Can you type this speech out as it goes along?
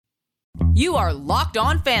You are Locked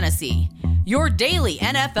On Fantasy, your daily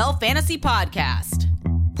NFL fantasy podcast.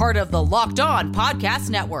 Part of the Locked On Podcast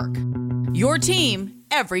Network, your team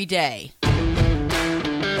every day.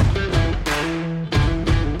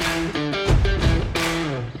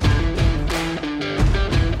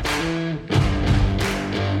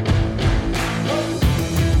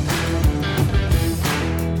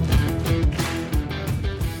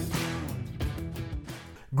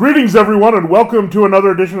 Greetings, everyone, and welcome to another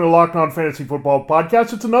edition of the Locked On Fantasy Football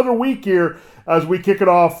Podcast. It's another week here as we kick it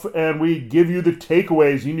off and we give you the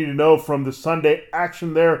takeaways you need to know from the Sunday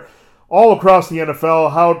action there all across the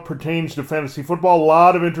NFL, how it pertains to fantasy football. A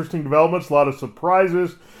lot of interesting developments, a lot of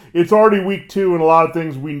surprises. It's already week 2, and a lot of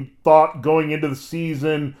things we thought going into the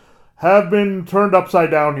season have been turned upside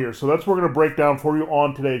down here. So that's what we're going to break down for you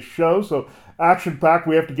on today's show. So action-packed,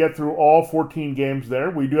 we have to get through all 14 games there.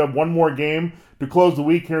 We do have one more game to close the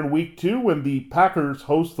week here in week 2 when the Packers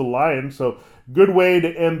host the Lions. So good way to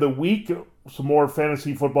end the week. Some more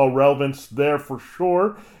fantasy football relevance there for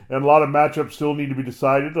sure. And a lot of matchups still need to be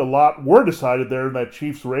decided. A lot were decided there in that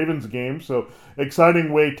Chiefs-Ravens game. So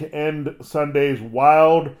exciting way to end Sunday's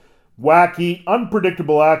wild, wacky,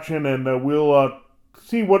 unpredictable action. And we'll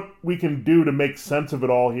see what we can do to make sense of it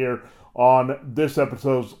all here on this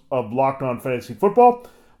episode of Locked On Fantasy Football.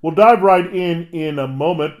 We'll dive right in a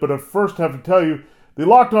moment, but I first have to tell you, the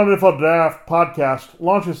Locked On NFL Draft podcast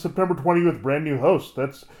launches September 20th with brand new hosts.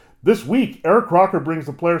 That's this week. Eric Crocker brings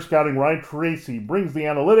the player scouting, Ryan Tracy brings the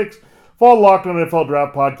analytics. Follow Locked On NFL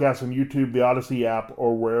Draft podcast on YouTube, the Odyssey app,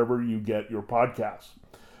 or wherever you get your podcasts.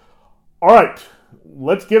 All right,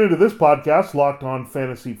 let's get into this podcast, Locked On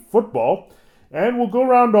Fantasy Football. And we'll go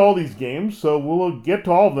around all these games, so we'll get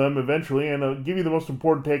to all of them eventually, and give you the most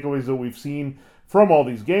important takeaways that we've seen from all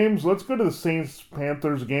these games. Let's go to the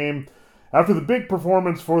Saints-Panthers game. After the big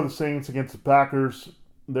performance for the Saints against the Packers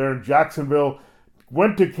there in Jacksonville,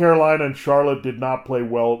 went to Carolina, and Charlotte did not play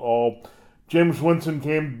well at all. Jameis Winston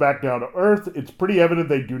came back down to earth. It's pretty evident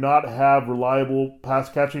they do not have reliable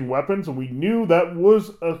pass-catching weapons, and we knew that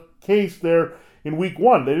was a case there in week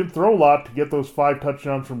 1. They didn't throw a lot to get those 5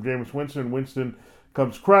 touchdowns from Jameis Winston. Winston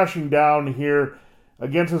comes crashing down here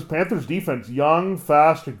against this Panthers defense. Young,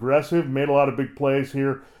 fast, aggressive, made a lot of big plays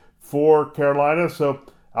here for Carolina. So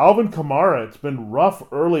Alvin Kamara, it's been rough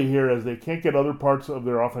early here as they can't get other parts of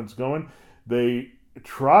their offense going. They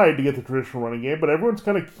tried to get the traditional running game, but everyone's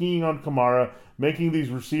kind of keying on Kamara, making these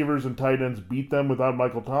receivers and tight ends beat them without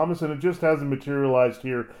Michael Thomas, and it just hasn't materialized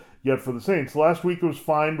here yet for the Saints. Last week it was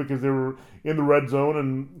fine because they were in the red zone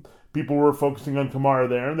and people were focusing on Kamara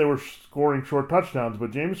there, and they were scoring short touchdowns.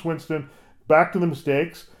 But Jameis Winston, back to the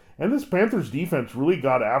mistakes, and this Panthers defense really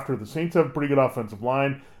got after it. The Saints have a pretty good offensive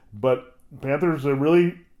line, but Panthers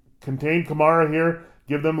really contained Kamara here,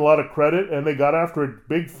 give them a lot of credit, and they got after it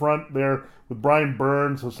big front there with Brian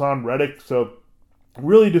Burns, Hassan Reddick. So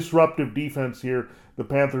really disruptive defense here, the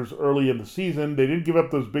Panthers early in the season. They didn't give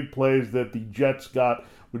up those big plays that the Jets got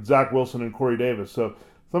with Zach Wilson and Corey Davis. So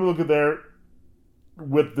something to look at there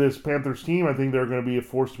with this Panthers team. I think they're going to be a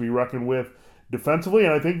force to be reckoned with defensively,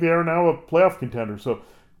 and I think they are now a playoff contender. So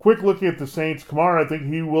quick looking at the Saints. Kamara, I think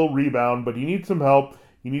he will rebound, but he needs some help.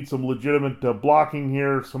 He needs some legitimate blocking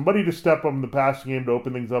here. Somebody to step up in the passing game to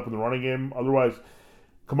open things up in the running game. Otherwise,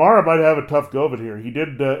 Kamara might have a tough go of it here. He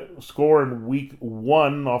did score in week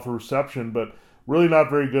 1 off a reception, but really not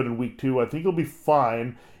very good in week 2. I think he'll be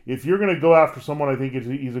fine. If you're going to go after someone, I think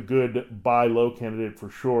he's a good buy low candidate for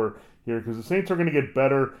sure here, because the Saints are going to get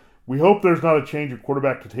better. We hope there's not a change of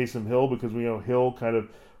quarterback to Taysom Hill, because we know Hill kind of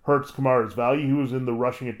hurts Kamara's value. He was in the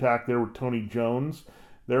rushing attack there with Tony Jones.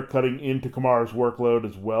 They're cutting into Kamara's workload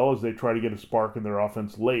as well as they try to get a spark in their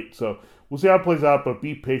offense late. So we'll see how it plays out, but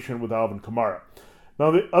be patient with Alvin Kamara.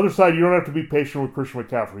 Now, the other side, you don't have to be patient with Christian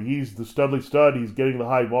McCaffrey. He's the studly stud. He's getting the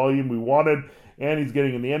high volume we wanted, and he's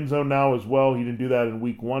getting in the end zone now as well. He didn't do that in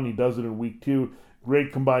week 1. He does it in week 2.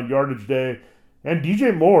 Great combined yardage day. And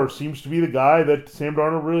DJ Moore seems to be the guy that Sam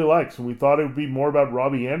Darnold really likes. And we thought it would be more about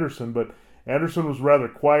Robbie Anderson, but Anderson was rather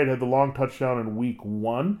quiet, had the long touchdown in week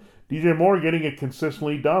 1. DJ Moore getting it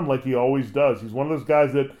consistently done like he always does. He's one of those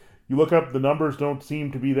guys that you look up, the numbers don't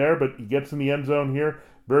seem to be there, but he gets in the end zone here,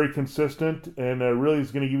 very consistent, and really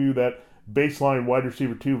is going to give you that baseline wide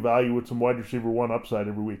receiver 2 value with some wide receiver 1 upside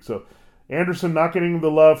every week. So Anderson not getting the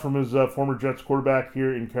love from his former Jets quarterback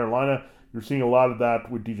here in Carolina. You're seeing a lot of that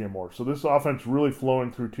with DJ Moore. So this offense really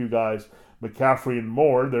flowing through 2 guys, McCaffrey and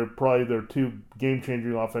Moore. They're probably their 2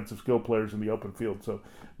 game-changing offensive skill players in the open field. So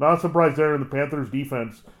not a surprise there in the Panthers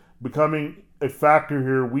defense becoming a factor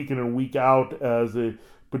here week in and week out as a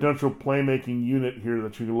potential playmaking unit here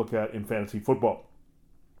that you can look at in fantasy football.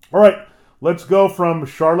 All right, let's go from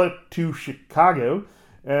Charlotte to Chicago.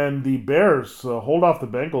 And the Bears hold off the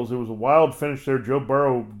Bengals. It was a wild finish there. Joe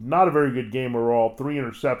Burrow, not a very good game overall. 3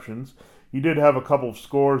 interceptions. He did have a couple of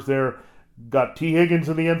scores there. Got T. Higgins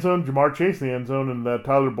in the end zone, Jamar Chase in the end zone, and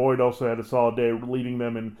Tyler Boyd also had a solid day, leading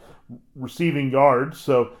them in receiving yards.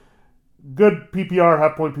 So good PPR,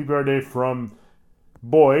 half-point PPR day from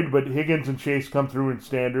Boyd, but Higgins and Chase come through in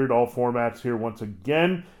standard, all formats here once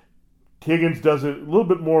again. Higgins does it a little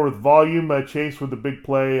bit more with volume. Chase with the big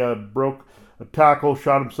play, broke a tackle,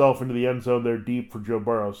 shot himself into the end zone there deep for Joe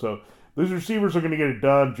Burrow. So those receivers are going to get it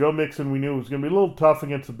done. Joe Mixon, we knew, was going to be a little tough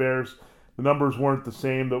against the Bears. The numbers weren't the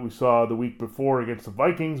same that we saw the week before against the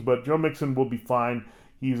Vikings, but Joe Mixon will be fine.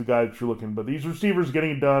 He's a guy that you're looking. But these receivers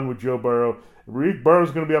getting it done with Joe Burrow.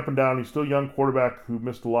 Burrow's going to be up and down. He's still a young quarterback who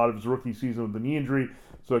missed a lot of his rookie season with the knee injury,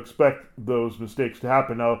 so expect those mistakes to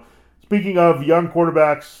happen. Now, speaking of young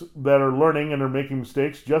quarterbacks that are learning and are making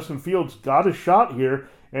mistakes, Justin Fields got a shot here.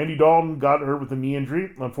 Andy Dalton got hurt with a knee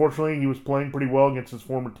injury. Unfortunately, he was playing pretty well against his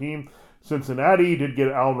former team, Cincinnati. He did get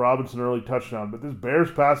Allen Robinson an early touchdown. But this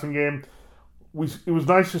Bears passing game, it was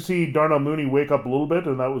nice to see Darnell Mooney wake up a little bit,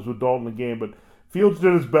 and that was with Dalton in the game. But Fields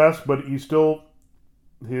did his best, but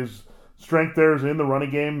his strength there is in the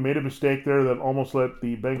running game. Made a mistake there that almost let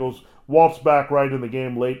the Bengals waltz back right in the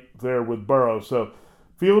game late there with Burrow. So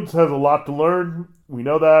Fields has a lot to learn. We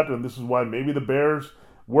know that, and this is why maybe the Bears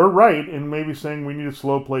were right in maybe saying we need to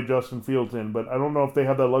slow play Justin Fields in, but I don't know if they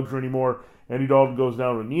have that luxury anymore. Andy Dalton goes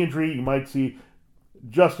down with a knee injury. You might see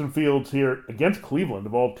Justin Fields here against Cleveland,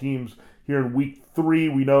 of all teams, here in Week 3.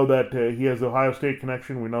 We know that he has the Ohio State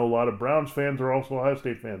connection. We know a lot of Browns fans are also Ohio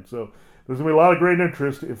State fans, so there's going to be a lot of great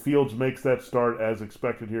interest if Fields makes that start as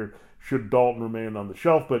expected here, should Dalton remain on the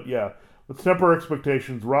shelf. But yeah, let's temper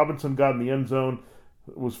expectations. Robinson got in the end zone,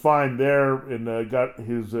 was fine there, and got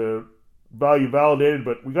his value validated,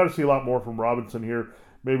 but we got to see a lot more from Robinson here.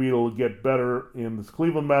 Maybe it'll get better in this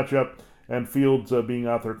Cleveland matchup, and Fields being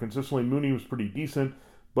out there consistently. Mooney was pretty decent,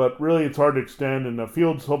 but really it's hard to extend, and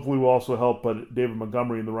Fields hopefully will also help David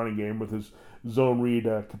Montgomery in the running game with his zone read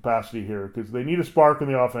capacity here, because they need a spark in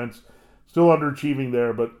the offense. Still underachieving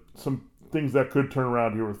there, but some things that could turn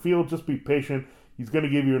around here with Fields. Just be patient. He's going to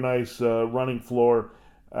give you a nice running floor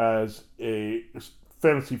as a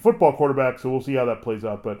fantasy football quarterback, so we'll see how that plays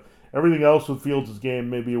out, but everything else with Fields' game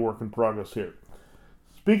may be a work in progress here.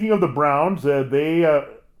 Speaking of the Browns, they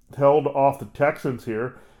held off the Texans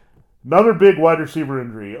here. Another big wide receiver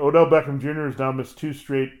injury. Odell Beckham Jr. has now missed 2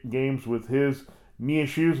 straight games with his knee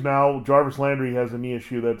issues. Now Jarvis Landry has a knee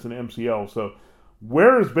issue that's an MCL. So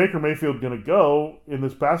where is Baker Mayfield going to go in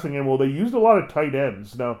this passing game? Well, they used a lot of tight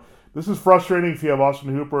ends. Now, this is frustrating if you have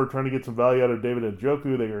Austin Hooper trying to get some value out of David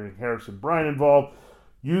Njoku. They are getting Harrison Bryant involved.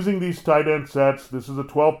 Using these tight end sets, this is a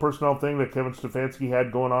 12 personnel thing that Kevin Stefanski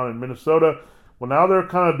had going on in Minnesota. Well, now they're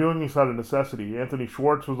kind of doing this out of necessity. Anthony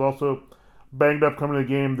Schwartz was also banged up coming to the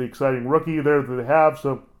game, the exciting rookie there that they have.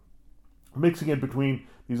 So mixing it between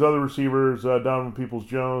these other receivers, Donovan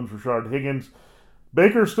Peoples-Jones, Rashard Higgins.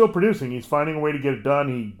 Baker's still producing. He's finding a way to get it done.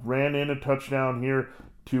 He ran in a touchdown here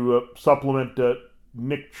to supplement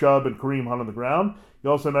Nick Chubb and Kareem Hunt on the ground. He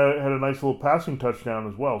also had a nice little passing touchdown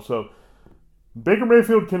as well. So Baker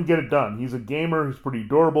Mayfield can get it done. He's a gamer. He's pretty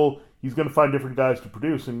durable. He's going to find different guys to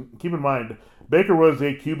produce. And keep in mind, Baker was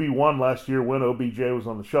a QB1 last year when OBJ was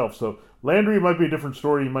on the shelf. So Landry might be a different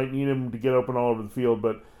story. You might need him to get open all over the field.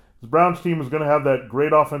 But the Browns team is going to have that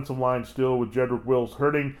great offensive line still with Jedrick Wills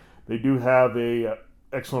hurting. They do have a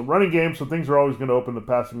excellent running game, so things are always going to open the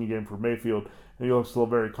passing game for Mayfield. And he looks still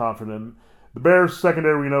very confident. The Bears'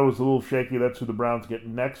 secondary, we know, is a little shaky. That's who the Browns get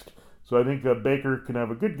next. So I think Baker can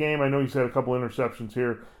have a good game. I know he's had a couple interceptions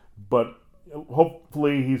here, but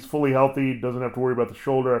hopefully he's fully healthy, doesn't have to worry about the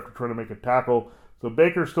shoulder after trying to make a tackle. So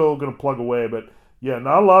Baker's still going to plug away, but yeah,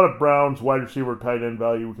 not a lot of Browns wide receiver tight end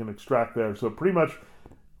value we can extract there. So pretty much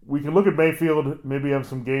we can look at Mayfield, maybe have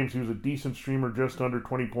some games. He was a decent streamer, just under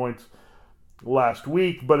 20 points last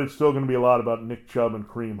week, but it's still going to be a lot about Nick Chubb and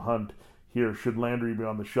Kareem Hunt here, should Landry be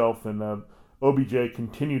on the shelf and OBJ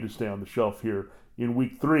continue to stay on the shelf here in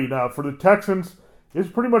Week 3. Now, for the Texans, it's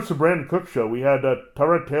pretty much the Brandon Cook show. We had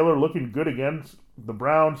Tyrod Taylor looking good against the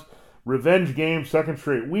Browns. Revenge game, second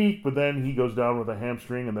straight week, but then he goes down with a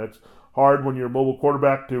hamstring, and that's hard when you're a mobile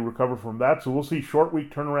quarterback to recover from that. So we'll see short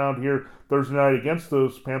week turnaround here Thursday night against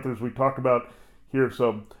those Panthers we talked about here.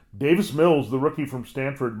 So Davis Mills, the rookie from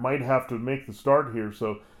Stanford, might have to make the start here.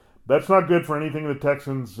 So that's not good for anything in the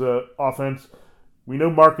Texans' offense. We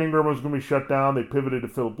know Mark Ingram was going to be shut down. They pivoted to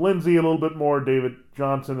Philip Lindsay a little bit more, David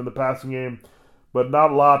Johnson in the passing game, but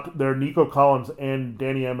not a lot there. Nico Collins and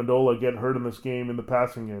Danny Amendola get hurt in this game in the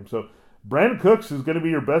passing game. So Brandon Cooks is going to be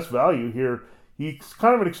your best value here. He's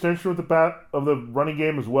kind of an extension of the running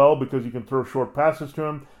game as well because you can throw short passes to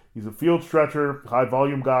him. He's a field stretcher, high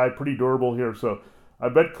volume guy, pretty durable here. So I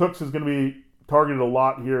bet Cooks is going to be targeted a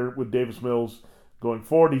lot here with Davis Mills going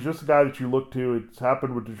forward. He's just a guy that you look to. It's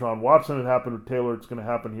happened with Deshaun Watson. It happened with Taylor. It's going to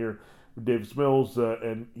happen here with Davis Mills.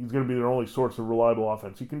 And he's going to be their only source of reliable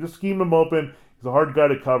offense. You can just scheme him open. He's a hard guy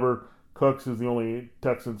to cover. Cooks is the only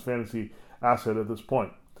Texans fantasy asset at this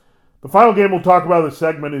point. The final game we'll talk about this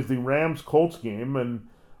segment is the Rams-Colts game. And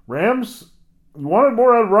Rams, you wanted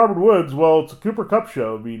more out of Robert Woods. Well, it's a Cooper Kupp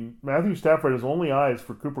show. I mean, Matthew Stafford has only eyes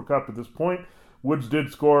for Cooper Kupp at this point. Woods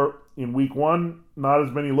did score in week 1. Not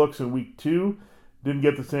as many looks in week 2. Didn't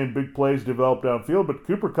get the same big plays developed downfield. But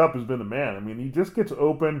Cooper Kupp has been the man. I mean, he just gets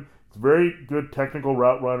open. He's a very good technical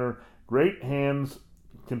route runner. Great hands.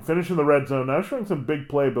 Can finish in the red zone. Now showing some big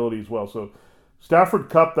playability as well. So Stafford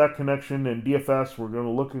Kupp, that connection in DFS, we're going to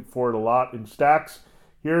look for it a lot in stacks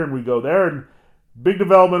here, and we go there. And big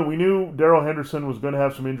development, we knew Darrell Henderson was going to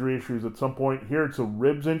have some injury issues at some point. Here it's a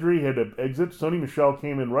ribs injury. He had to exit. Sony Michel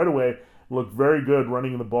came in right away and looked very good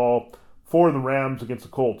running the ball for the Rams against the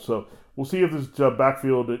Colts. So we'll see if this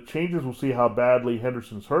backfield changes. We'll see how badly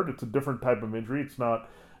Henderson's hurt. It's a different type of injury. It's not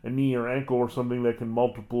a knee or ankle or something that can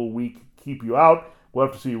multiple week keep you out. We'll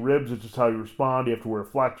have to see ribs. It's just how you respond. You have to wear a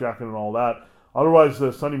flak jacket and all that. Otherwise,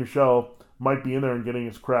 Sonny Michel might be in there and getting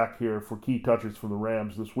his crack here for key touches from the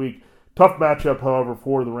Rams this week. Tough matchup, however,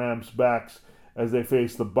 for the Rams backs as they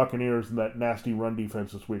face the Buccaneers in that nasty run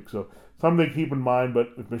defense this week. So something to keep in mind.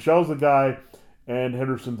 But if Michel's the guy and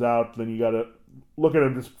Henderson's out, then you got to look at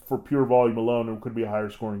him just for pure volume alone. It could be a higher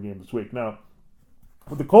scoring game this week. Now,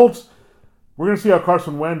 with the Colts, we're going to see how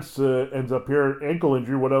Carson Wentz ends up here. Ankle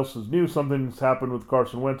injury. What else is new? Something's happened with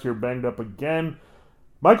Carson Wentz here, banged up again.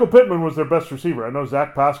 Michael Pittman was their best receiver. I know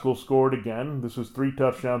Zach Pascal scored again. This was 3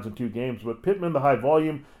 touchdowns in 2 games. But Pittman, the high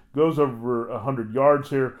volume, goes over 100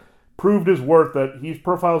 yards here. Proved his worth that he's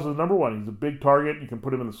profiles as number 1. He's a big target. You can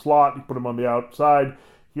put him in the slot. You put him on the outside.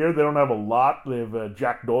 Here they don't have a lot. They have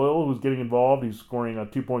Jack Doyle who's getting involved. He's scoring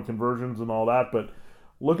 2-point conversions and all that. But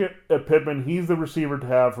look at Pittman. He's the receiver to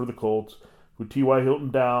have for the Colts. With T.Y.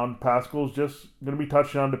 Hilton down, Pascal's just going to be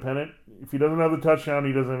touchdown dependent. If he doesn't have the touchdown,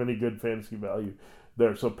 he doesn't have any good fantasy value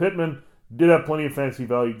there. So Pittman did have plenty of fantasy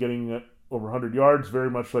value getting over 100 yards,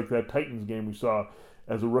 very much like that Titans game we saw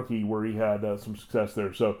as a rookie where he had some success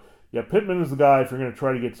there. So, yeah, Pittman is the guy if you're going to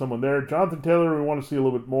try to get someone there. Jonathan Taylor, we want to see a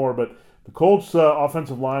little bit more, but the Colts'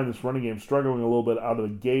 offensive line, this running game, struggling a little bit out of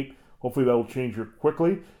the gate. Hopefully that will change here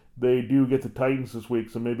quickly. They do get the Titans this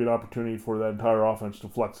week, so maybe an opportunity for that entire offense to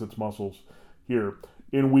flex its muscles here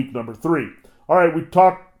in week number 3. All right, we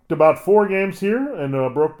talked about 4 games here and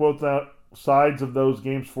broke both sides of those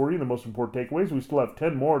games for you, the most important takeaways. We still have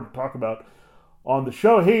 10 more to talk about on the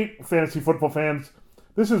show. Hey, fantasy football fans,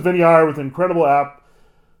 this is Vinnie Iyer with an incredible app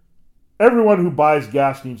everyone who buys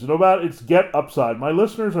gas needs to know about. It's Get Upside. My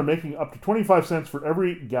listeners are making up to 25 cents for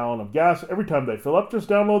every gallon of gas every time they fill up. Just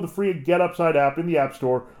download the free Get Upside app in the App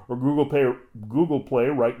Store or Google Play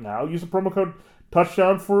right now. Use the promo code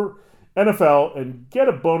Touchdown for NFL and get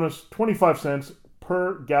a bonus 25 cents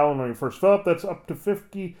per gallon on your first fill up. That's up to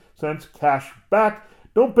 50 cents cash back.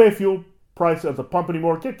 Don't pay fuel price at the pump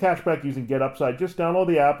anymore. Get cash back using Get Upside. Just download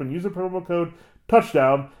the app and use the promo code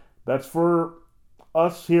Touchdown. That's for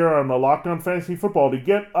us here on the Locked On Fantasy Football to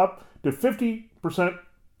get up to 50%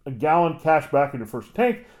 a gallon cash back in your first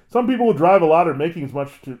tank. Some people who drive a lot are making as much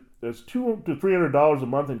as $200 to $300 a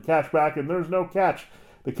month in cash back, and there's no catch.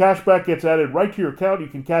 The cash back gets added right to your account. You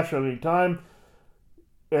can cash at any time,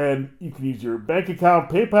 and you can use your bank account,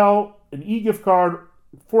 PayPal, an e-gift card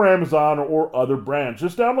for Amazon or other brands.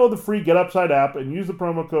 Just download the free Get Upside app and use the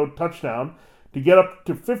promo code Touchdown to get up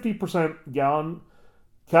to 50% gallon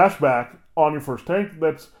cash back on your first tank.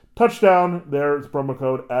 That's Touchdown. There's the promo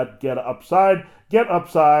code at Get Upside. Get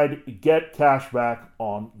Upside. Get cash back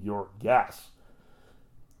on your gas.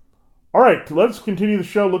 All right, let's continue the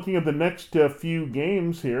show looking at the next few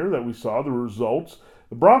games here that we saw, the results.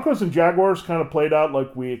 The Broncos and Jaguars kind of played out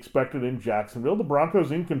like we expected in Jacksonville. The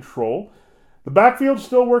Broncos in control. The backfield's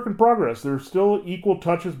still work in progress. There's still equal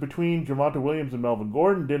touches between Javonte Williams and Melvin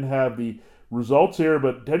Gordon. Didn't have the results here,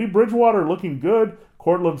 but Teddy Bridgewater looking good.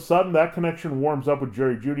 Cortland Sutton, that connection warms up with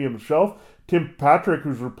Jerry Jeudy on the shelf. Tim Patrick,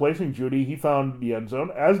 who's replacing Jeudy, he found the end zone,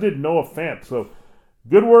 as did Noah Fant. So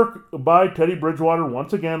good work by Teddy Bridgewater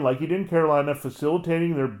once again, like he did in Carolina,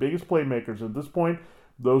 facilitating their biggest playmakers. At this point,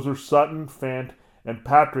 those are Sutton, Fant, and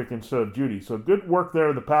Patrick instead of Jeudy. So good work there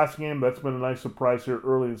in the passing game. That's been a nice surprise here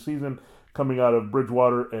early in the season coming out of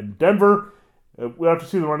Bridgewater and Denver. We'll have to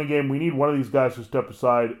see the running game. We need one of these guys to step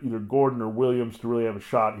aside, either Gordon or Williams, to really have a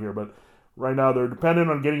shot here. But right now they're dependent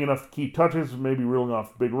on getting enough key touches, maybe reeling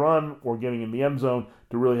off a big run or getting in the end zone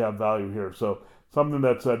to really have value here. So something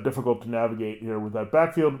that's difficult to navigate here with that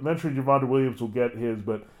backfield. Eventually Javonte Williams will get his,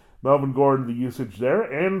 but Melvin Gordon, the usage there,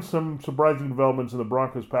 and some surprising developments in the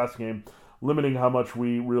Broncos pass game, limiting how much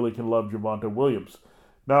we really can love Javonte Williams.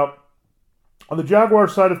 Now, on the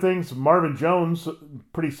Jaguars side of things, Marvin Jones,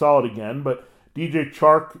 pretty solid again, but DJ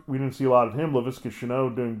Chark, we didn't see a lot of him. Laviska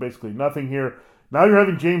Shenault doing basically nothing here. Now you're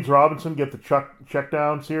having James Robinson get the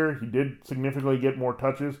checkdowns here. He did significantly get more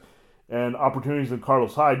touches and opportunities than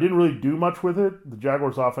Carlos Hyde. Didn't really do much with it. The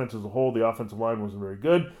Jaguars offense as a whole, the offensive line wasn't very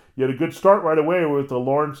good. You had a good start right away with the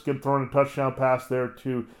Lawrence throwing a touchdown pass there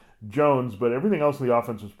to Jones, but everything else in the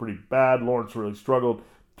offense was pretty bad. Lawrence really struggled,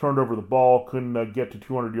 turned over the ball, couldn't get to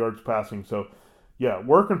 200 yards passing. So, yeah,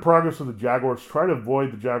 work in progress with the Jaguars. Try to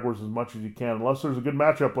avoid the Jaguars as much as you can, unless there's a good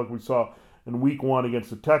matchup like we saw in Week 1 against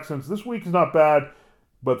the Texans. This week is not bad,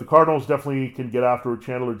 but the Cardinals definitely can get after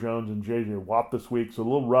Chandler Jones and J.J. Watt this week, so a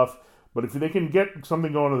little rough. But if they can get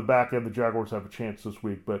something going to the back end, the Jaguars have a chance this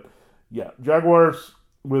week. But, yeah, Jaguars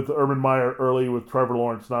with Urban Meyer early, with Trevor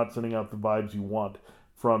Lawrence not sending out the vibes you want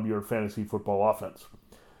from your fantasy football offense.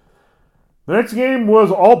 The next game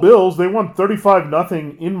was all Bills. They won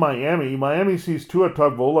 35-0 in Miami. Miami sees Tua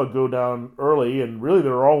Tagovailoa go down early, and really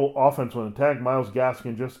they're all offense on attack. Myles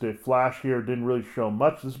Gaskin just a flash here, didn't really show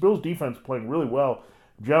much. This Bills defense playing really well.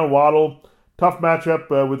 Jalen Waddle, tough matchup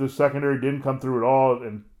with his secondary, didn't come through at all,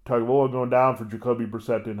 and Tagovailoa going down for Jacoby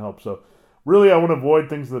Brissett didn't help. So really I want to avoid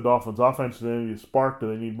things in the Dolphins' offense. Do they need a spark? Do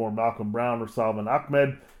they need more Malcolm Brown or Salvin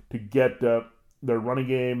Ahmed to get their running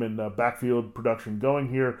game and backfield production going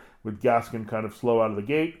here, with Gaskin kind of slow out of the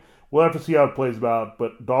gate? We'll have to see how it plays out,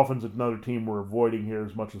 but Dolphins is another team we're avoiding here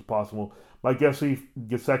as much as possible. Mike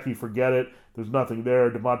Gesicki, forget it. There's nothing there.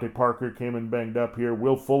 Devontae Parker came in banged up here.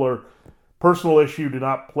 Will Fuller, personal issue, did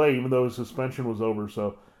not play even though his suspension was over.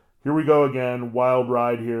 So here we go again. Wild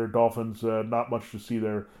ride here. Dolphins, not much to see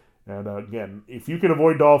there. And again, if you can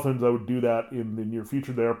avoid Dolphins, I would do that in the near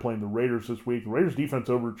future. They are playing the Raiders this week. The Raiders defense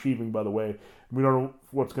overachieving, by the way. We don't know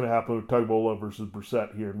what's going to happen with Tagovailoa versus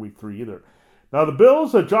Brissett here in Week 3 either. Now the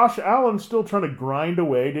Bills, Josh Allen still trying to grind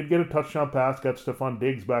away. Did get a touchdown pass, got Stephon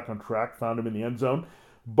Diggs back on track, found him in the end zone.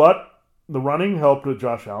 But the running helped with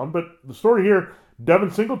Josh Allen. But the story here,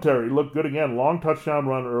 Devin Singletary looked good again. Long touchdown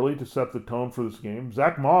run early to set the tone for this game.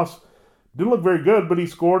 Zach Moss didn't look very good, but he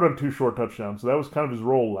scored on 2 short touchdowns. So that was kind of his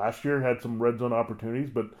role last year. Had some red zone opportunities,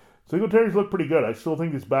 but Singletary's looked pretty good. I still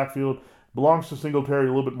think this backfield belongs to Singletary a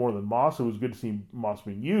little bit more than Moss. It was good to see Moss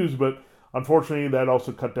being used, but unfortunately that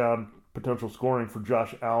also cut down potential scoring for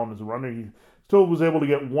Josh Allen as a runner. He still was able to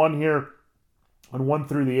get one here and one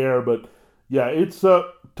through the air, but yeah, it's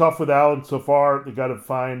tough with Allen so far. They got to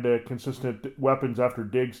find consistent weapons after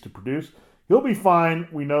Diggs to produce. He'll be fine.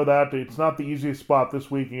 We know that. It's not the easiest spot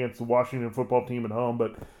this week against the Washington football team at home,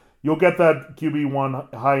 but you'll get that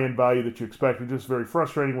QB1 high-end value that you expect. It's just very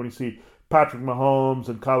frustrating when you see Patrick Mahomes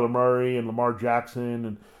and Kyler Murray and Lamar Jackson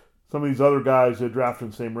and some of these other guys that drafted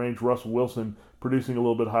in the same range, Russell Wilson, producing a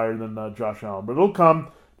little bit higher than Josh Allen. But it'll come.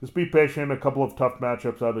 Just be patient. A couple of tough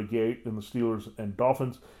matchups out of the gate in the Steelers and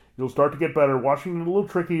Dolphins. It'll start to get better. Washington a little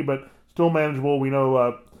tricky, but still manageable. We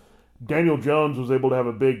know Daniel Jones was able to have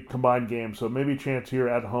a big combined game, so maybe a chance here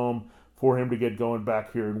at home for him to get going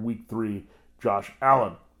back here in Week 3, Josh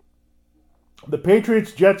Allen. The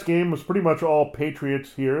Patriots-Jets game was pretty much all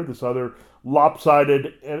Patriots here, this other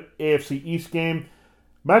lopsided AFC East game.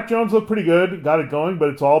 Mac Jones looked pretty good, got it going, but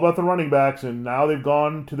it's all about the running backs, and now they've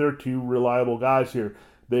gone to their 2 reliable guys here.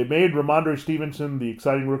 They made Ramondre Stevenson, the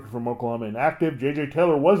exciting rookie from Oklahoma, inactive. J.J.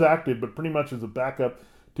 Taylor was active, but pretty much as a backup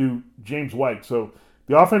to James White. So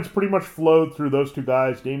the offense pretty much flowed through those 2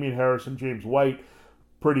 guys, Damian Harris and James White,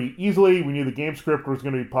 pretty easily. We knew the game script was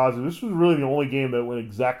going to be positive. This was really the only game that went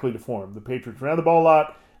exactly to form. The Patriots ran the ball a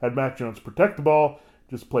lot, had Mac Jones protect the ball,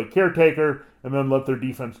 just play caretaker, and then let their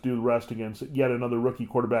defense do the rest against yet another rookie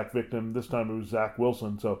quarterback victim. This time it was Zach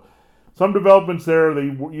Wilson. So some developments there.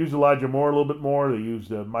 They used Elijah Moore a little bit more. They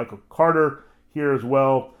used Michael Carter here as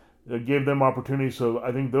well. Gave them opportunities. So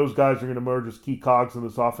I think those guys are going to emerge as key cogs in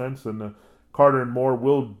this offense, and Carter and Moore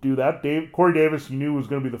will do that. Corey Davis, you knew was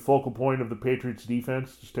going to be the focal point of the Patriots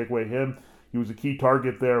defense. Just take away him. He was a key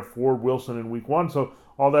target there for Wilson in Week 1. So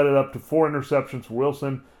all that added up to 4 interceptions for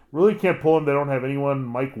Wilson. Really can't pull him. They don't have anyone.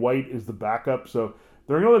 Mike White is the backup. So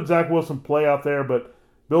they're going to let Zach Wilson play out there. But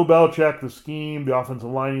Bill Belichick, the scheme, the offensive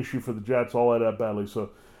line issue for the Jets, all added up badly. So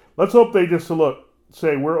let's hope they just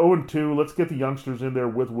say we're 0-2. Let's get the youngsters in there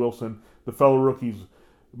with Wilson, the fellow rookies,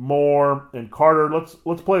 Moore and Carter. Let's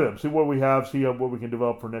play them. See what we have. See what we can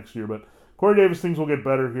develop for next year. But Corey Davis thinks will get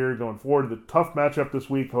better here going forward. The tough matchup this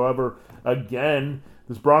week, however, again,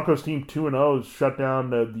 this Broncos team 2-0 has shut down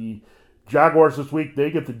the Jaguars this week. They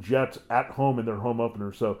get the Jets at home in their home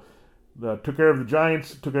opener. So took care of the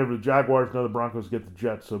Giants, took care of the Jaguars. Now the Broncos get the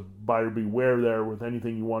Jets. So buyer beware there with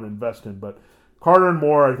anything you want to invest in. But Carter and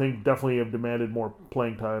Moore, I think, definitely have demanded more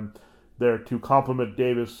playing time there to complement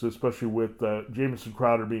Davis, especially with Jamison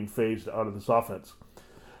Crowder being phased out of this offense.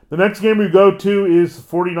 The next game we go to is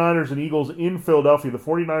 49ers and Eagles in Philadelphia. The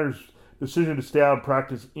 49ers' decision to stay out of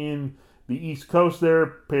practice in the East Coast there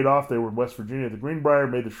paid off. They were in West Virginia at the Greenbrier,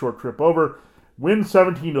 made the short trip over. Win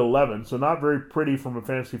 17-11, so not very pretty from a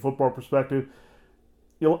fantasy football perspective.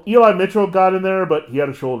 Eli Mitchell got in there, but he had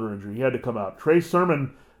a shoulder injury. He had to come out. Trey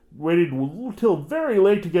Sermon waited until very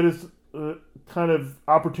late to get his kind of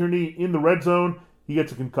opportunity in the red zone. He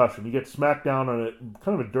gets a concussion. He gets smacked down on a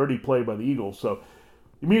kind of a dirty play by the Eagles. So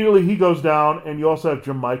immediately he goes down, and you also have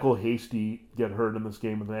Jermichael Hasty get hurt in this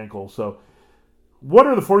game with an ankle. So what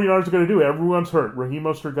are the 49ers going to do? Everyone's hurt. Raheem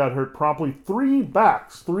Mostert got hurt promptly.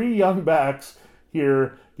 Three young backs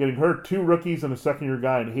here getting hurt. 2 rookies and a second-year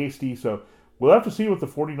guy in Hasty. So we'll have to see what the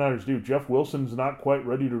 49ers do. Jeff Wilson's not quite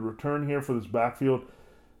ready to return here for this backfield.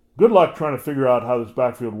 Good luck trying to figure out how this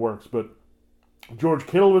backfield works. But George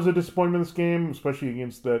Kittle was a disappointment in this game, especially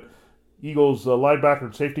against the Eagles linebacker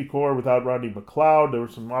and safety core without Rodney McLeod. There were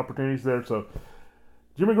some opportunities there. So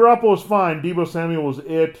Jimmy Garoppolo was fine. Deebo Samuel was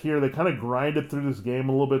it here. They kind of grinded through this game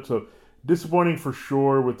a little bit. So disappointing for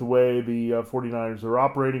sure with the way the 49ers are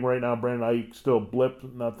operating right now. Brandon Ayuk still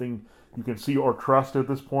blipped. Nothing you can see or trust at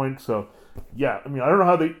this point. So, yeah, I mean, I don't know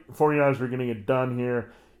how the 49ers are going to get done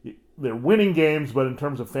here. They're winning games, but in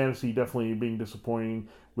terms of fantasy, definitely being disappointing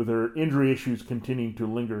with their injury issues continuing to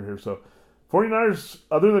linger here. So 49ers,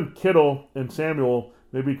 other than Kittle and Samuel,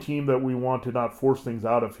 maybe a team that we want to not force things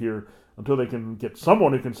out of here until they can get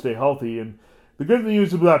someone who can stay healthy. And the good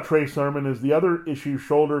news about Trey Sermon is the other issue,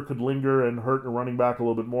 shoulder, could linger and hurt a running back a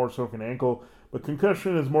little bit more, so can ankle. But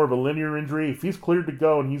concussion is more of a linear injury. If he's cleared to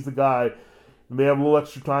go and he's the guy, and they have a little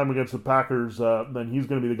extra time against the Packers, then he's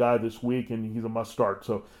going to be the guy this week, and he's a must-start.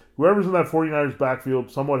 So whoever's in that 49ers backfield,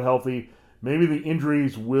 somewhat healthy, maybe the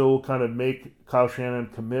injuries will kind of make Kyle Shanahan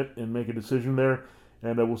commit and make a decision there,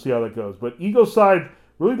 and we'll see how that goes. But Eagles side,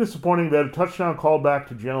 really disappointing. They had a touchdown called back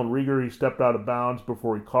to Jalen Reagor. He stepped out of bounds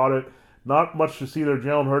before he caught it. Not much to see there.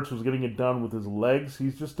 Jalen Hurts was getting it done with his legs.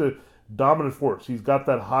 He's just a dominant force. He's got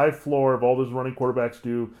that high floor of all those running quarterbacks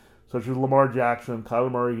do, such as Lamar Jackson,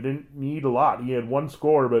 Kyler Murray. He didn't need a lot. He had one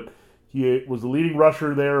score, but he was the leading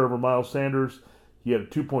rusher there over Miles Sanders. He had a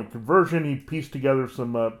 2-point conversion. He pieced together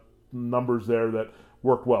some numbers there that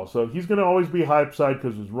worked well. So he's going to always be high upside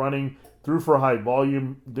because he's running, threw for a high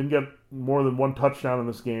volume, didn't get more than one touchdown in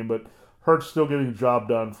this game, but Hurts still getting the job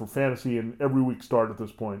done for fantasy, and every week start at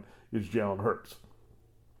this point is Jalen Hurts.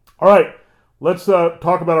 All right, let's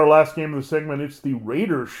talk about our last game of the segment. It's the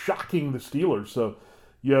Raiders shocking the Steelers. So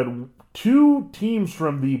you had 2 teams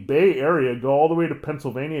from the Bay Area go all the way to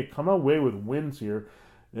Pennsylvania, come away with wins here,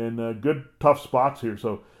 and good tough spots here.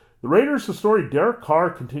 So the Raiders, the story, Derek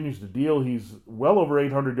Carr continues to deal. He's well over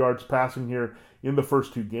 800 yards passing here in the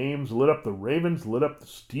first 2 games. Lit up the Ravens, lit up the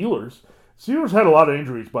Steelers. Steelers had a lot of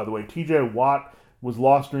injuries, by the way. T.J. Watt was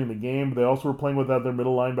lost during the game. They also were playing without their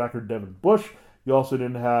middle linebacker, Devin Bush. You also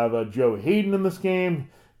didn't have Joe Hayden in this game.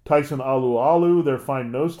 Tyson Alualu, their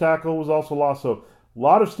fine nose tackle, was also lost. So a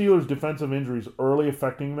lot of Steelers defensive injuries early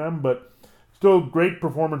affecting them, but still great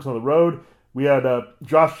performance on the road. We had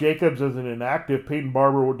Josh Jacobs as an inactive. Peyton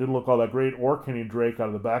Barber didn't look all that great, or Kenny Drake out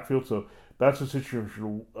of the backfield, so that's a situation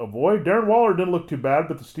to avoid. Darren Waller didn't look too bad,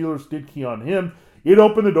 but the Steelers did key on him. It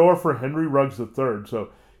opened the door for Henry Ruggs III, so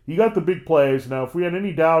he got the big plays. Now, if we had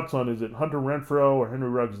any doubts on is it Hunter Renfrow or Henry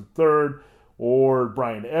Ruggs III or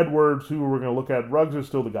Brian Edwards, who we're going to look at, Ruggs is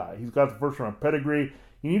still the guy. He's got the first-round pedigree.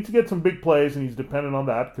 He needs to get some big plays, and he's dependent on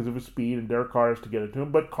that because of his speed, and Derek Carr has to get it to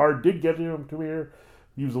him. But Carr did get him to here.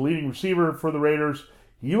 He was the leading receiver for the Raiders.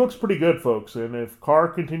 He looks pretty good, folks. And if Carr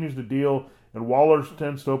continues to deal and Waller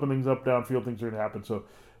tends to open things up downfield, things are going to happen. So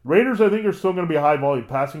Raiders, I think, are still going to be a high-volume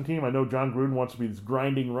passing team. I know John Gruden wants to be this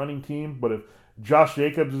grinding running team, but if Josh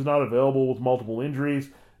Jacobs is not available with multiple injuries,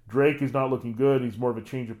 Drake is not looking good. He's more of a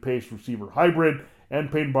change-of-pace receiver hybrid,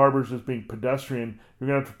 and Peyton Barber's just being pedestrian. You're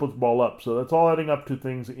going to have to put the ball up. So that's all adding up to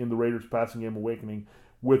things in the Raiders' passing game awakening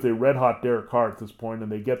with a red-hot Derek Carr at this point,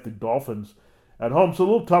 and they get the Dolphins at home. So a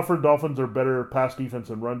little tougher. Dolphins are better pass defense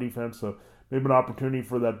and run defense, so maybe an opportunity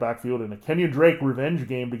for that backfield and a Kenyon Drake revenge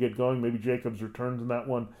game to get going. Maybe Jacobs returns in that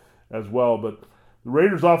one as well. But the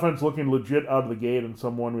Raiders offense looking legit out of the gate and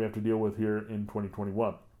someone we have to deal with here in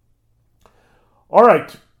 2021. All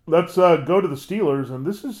right, let's go to the Steelers, and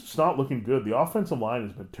this is just not looking good. The offensive line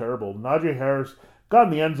has been terrible. Najee Harris got in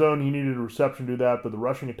the end zone. He needed a reception to do that, but the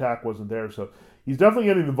rushing attack wasn't there. So he's definitely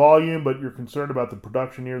getting the volume, but you're concerned about the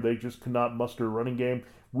production here. They just could not muster a running game.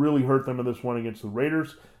 Really hurt them in this one against the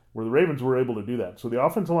Raiders, where the Ravens were able to do that. So the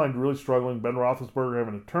offensive line really struggling. Ben Roethlisberger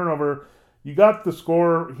having a turnover. You got the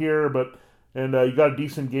score here, and you got a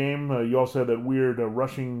decent game. You also had that weird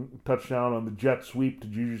rushing touchdown on the jet sweep to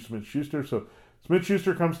Juju Smith-Schuster. So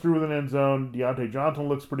Smith-Schuster comes through with an end zone. Deontay Johnson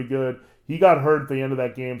looks pretty good. He got hurt at the end of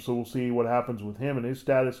that game, so we'll see what happens with him and his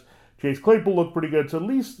status. Chase Claypool looked pretty good. So at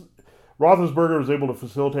least Roethlisberger was able to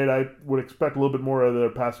facilitate. I would expect a little bit more of their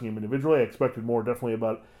passing game individually. I expected more definitely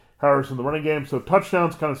about Harris in the running game. So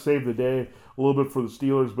touchdowns kind of saved the day a little bit for the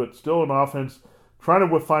Steelers, but still an offense trying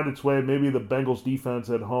to find its way. Maybe the Bengals defense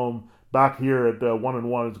at home back here at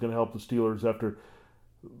 1-1 is going to help the Steelers after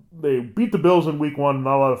they beat the Bills in week 1,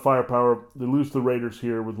 not a lot of firepower. They lose to the Raiders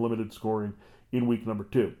here with limited scoring in week number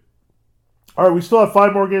 2. All right, we still have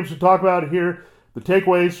 5 more games to talk about here. The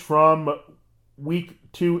takeaways from week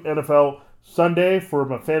 2 NFL Sunday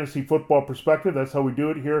from a fantasy football perspective. That's how we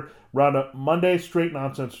do it here. Roundup Monday, straight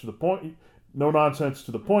nonsense to the point. No nonsense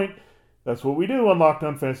to the point. That's what we do on Locked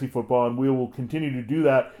On Fantasy Football, and we will continue to do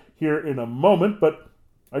that here in a moment. But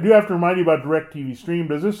I do have to remind you about DirecTV Stream.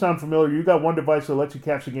 Does this sound familiar? You got one device that lets you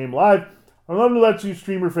catch the game live. Another lets you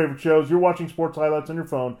stream your favorite shows. You're watching sports highlights on your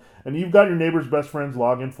phone, and you've got your neighbor's best friends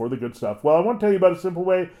log in for the good stuff. Well, I want to tell you about a simple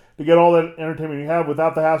way to get all that entertainment you have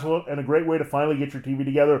without the hassle, and a great way to finally get your TV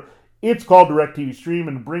together. It's called DirecTV Stream,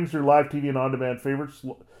 and brings your live TV and on-demand favorites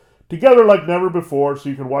together like never before, so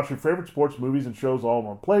you can watch your favorite sports, movies, and shows all in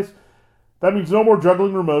one place. That means no more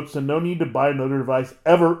juggling remotes and no need to buy another device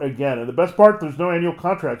ever again. And the best part, there's no annual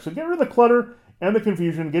contract. So get rid of the clutter and the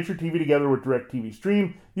confusion. Get your TV together with DirecTV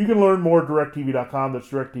Stream. You can learn more at DirecTV.com. That's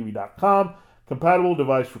DirecTV.com. Compatible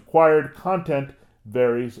device required. Content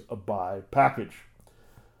varies by package.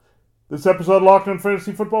 This episode of Locked On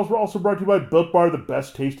Fantasy Football is also brought to you by Built Bar, the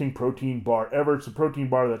best tasting protein bar ever. It's a protein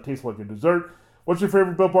bar that tastes like a dessert. What's your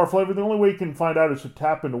favorite Built Bar flavor? The only way you can find out is to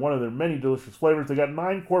tap into one of their many delicious flavors. They got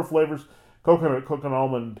 9 core flavors: coconut,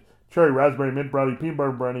 almond, cherry, raspberry, mint brownie, peanut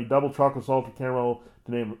butter brownie, double chocolate, salted caramel,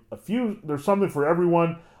 to name a few. There's something for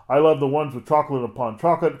everyone. I love the ones with chocolate upon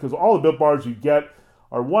chocolate because all the Built Bars you get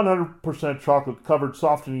are 100% chocolate covered,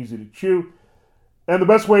 soft and easy to chew. And the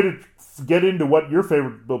best way to get into what your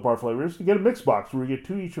favorite Built Bar flavor is to get a mix box where you get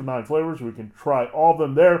 2 each of 9 flavors. We can try all of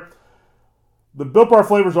them there. The Built Bar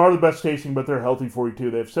flavors are the best tasting, but they're healthy for you too.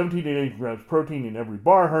 They have 17 to 18 grams protein in every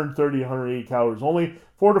bar, 130 to 180 calories only,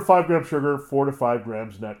 4 to 5 grams sugar, 4 to 5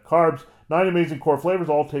 grams net carbs. 9 amazing core flavors,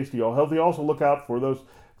 all tasty, all healthy. Also look out for those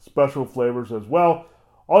special flavors as well.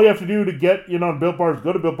 All you have to do to get in on Built Bar is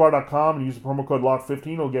go to BuiltBar.com and use the promo code LOCK15.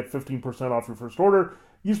 You'll get 15% off your first order.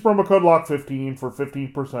 Use promo code LOCK15 for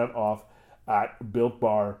 15% off at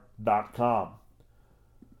BuiltBar.com.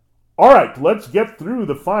 All right, let's get through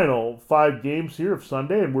the final 5 games here of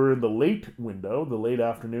Sunday, and we're in the late window, the late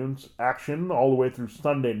afternoon's action, all the way through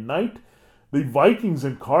Sunday night. The Vikings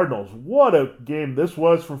and Cardinals. What a game this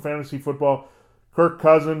was for fantasy football. Kirk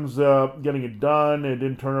Cousins getting it done and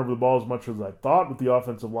didn't turn over the ball as much as I thought, with the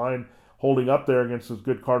offensive line holding up there against this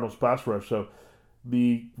good Cardinals pass rush. So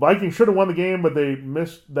the Vikings should have won the game, but they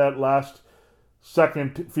missed that last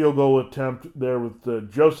second field goal attempt there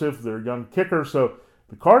with Joseph, their young kicker. So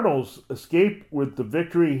the Cardinals escape with the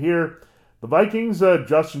victory here. The Vikings,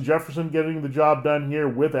 Justin Jefferson getting the job done here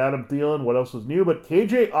with Adam Thielen. What else is new? But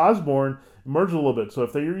KJ Osborne emerged a little bit. So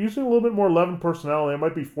if they're using a little bit more 11 personnel, they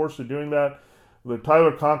might be forced to doing that. The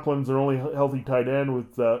Tyler Conklin's their only healthy tight end,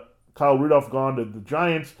 with Kyle Rudolph gone to the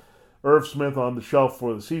Giants. Irv Smith on the shelf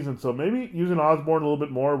for the season. So maybe using Osborne a little bit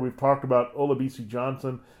more. We've talked about Olabisi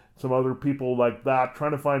Johnson, some other people like that,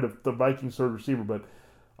 trying to find the Vikings third receiver. But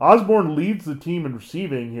Osborne leads the team in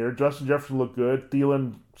receiving here. Justin Jefferson looked good.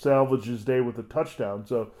 Thielen salvaged his day with a touchdown.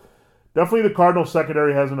 So definitely the Cardinals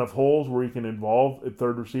secondary has enough holes where he can involve a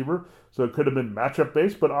third receiver. So it could have been matchup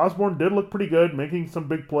based. But Osborne did look pretty good, making some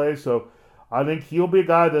big plays. So I think he'll be a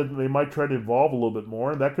guy that they might try to involve a little bit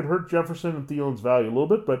more. And that could hurt Jefferson and Thielen's value a little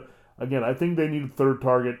bit. But again, I think they need a third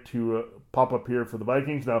target to pop up here for the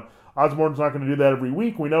Vikings. Now, Osborne's not going to do that every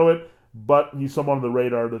week. We know it. But he's someone on the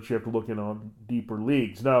radar that you have to look in on deeper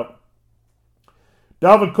leagues. Now,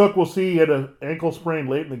 Dalvin Cook, we'll see. He had an ankle sprain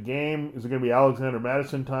late in the game. Is it going to be Alexander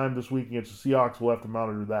Madison time this week against the Seahawks? We'll have to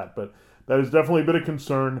monitor that. But that is definitely a bit of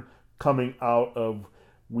concern coming out of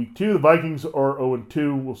week 2. The Vikings are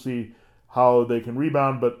 0-2. We'll see how they can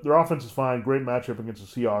rebound. But their offense is fine. Great matchup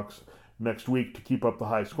against the Seahawks next week to keep up the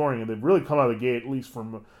high scoring. And they've really come out of the gate, at least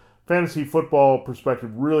from a fantasy football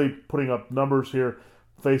perspective, really putting up numbers here.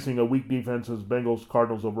 facing a weak defense as Bengals,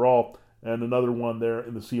 Cardinals overall, and another one there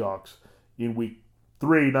in the Seahawks in week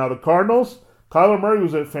 3. Now the Cardinals, Kyler Murray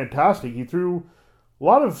was fantastic. He threw a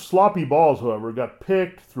lot of sloppy balls, however. Got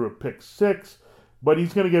picked, threw a pick 6, but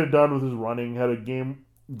he's going to get it done with his running. Had a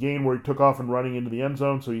gain where he took off and running into the end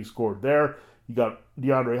zone, so he scored there. He got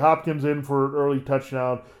DeAndre Hopkins in for an early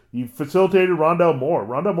touchdown. He facilitated Rondale Moore.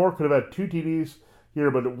 Rondale Moore could have had 2 TDs here,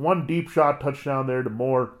 but one deep shot touchdown there to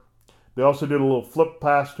Moore. They also did a little flip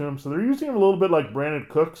pass to him, so they're using him a little bit like Brandon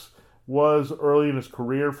Cooks was early in his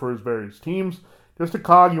career for his various teams. Just a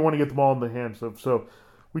cog, you want to get the ball in the hands of. So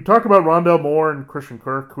we talked about Rondale Moore and Christian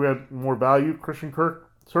Kirk, who had more value. Christian Kirk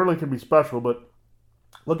certainly can be special, but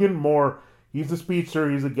look at Moore. He's a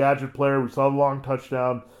speedster. He's a gadget player. We saw the long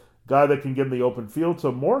touchdown. Guy that can get in the open field.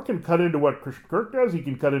 So Moore can cut into what Christian Kirk does. He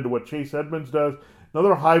can cut into what Chase Edmonds does.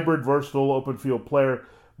 Another hybrid, versatile open field player.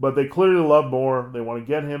 But they clearly love Moore. They want to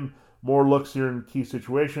get him more looks here in key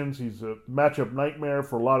situations. He's a matchup nightmare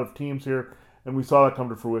for a lot of teams here, and we saw that come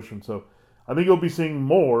to fruition. So I think you'll be seeing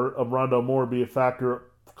more of Rondale Moore be a factor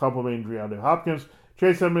complementing DeAndre Hopkins.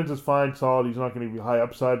 Chase Edmonds is fine, solid. He's not going to be high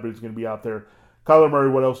upside, but he's going to be out there. Kyler Murray,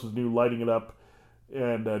 what else is new? Lighting it up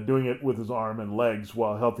and doing it with his arm and legs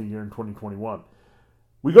while healthy here in 2021.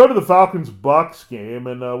 We go to the Falcons-Bucks game,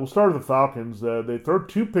 and we'll start with the Falcons. They throw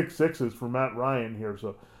 2 pick 6s for Matt Ryan here,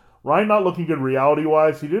 so Ryan not looking good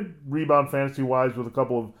reality-wise. He did rebound fantasy-wise with a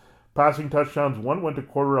couple of passing touchdowns. One went to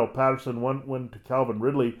Cordarrelle Patterson, one went to Calvin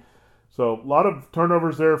Ridley. So a lot of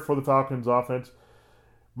turnovers there for the Falcons offense.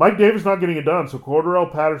 Mike Davis not getting it done. So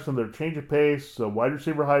Cordarrelle Patterson, their change of pace, a wide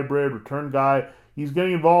receiver hybrid, return guy. He's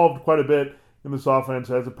getting involved quite a bit in this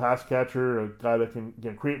offense as a pass catcher, a guy that can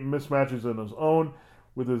create mismatches on his own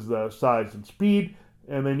with his size and speed.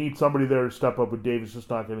 And they need somebody there to step up with Davis just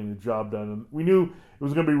not getting the job done. And we knew it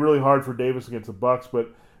was going to be really hard for Davis against the Bucs,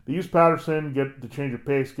 but they used Patterson, get the change of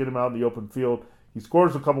pace, get him out in the open field. He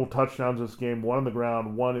scores a couple of touchdowns this game, one on the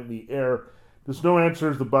ground, one in the air. There's no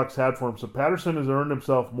answers the Bucs had for him. So Patterson has earned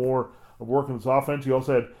himself more of work in this offense. He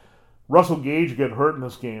also had Russell Gage get hurt in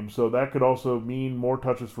this game, so that could also mean more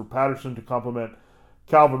touches for Patterson to complement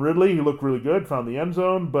Calvin Ridley. He looked really good, found the end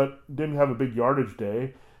zone, but didn't have a big yardage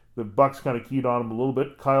day. The Bucs kind of keyed on him a little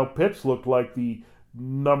bit. Kyle Pitts looked like the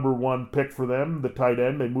number 1 pick for them, the tight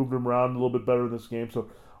end. They moved him around a little bit better in this game. So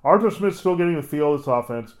Arthur Smith's still getting the feel of this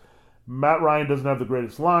offense. Matt Ryan doesn't have the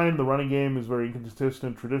greatest line. The running game is very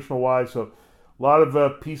inconsistent traditional-wise. So a lot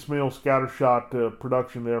of piecemeal scattershot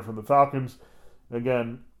production there from the Falcons.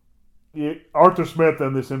 Again, Arthur Smith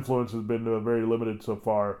and this influence has been very limited so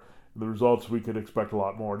far. The results, we could expect a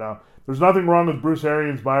lot more. Now, there's nothing wrong with Bruce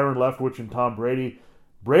Arians, Byron Leftwich, and Tom Brady.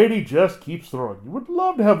 Brady just keeps throwing. You would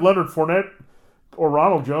love to have Leonard Fournette or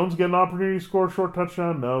Ronald Jones get an opportunity to score a short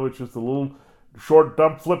touchdown. No, it's just a little short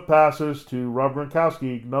dump flip passes to Rob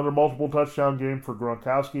Gronkowski. Another multiple touchdown game for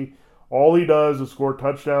Gronkowski. All he does is score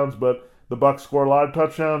touchdowns, but the Bucs score a lot of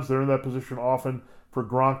touchdowns. They're in that position often for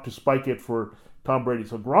Gronk to spike it for Tom Brady.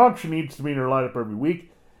 So Gronk needs to be in their lineup every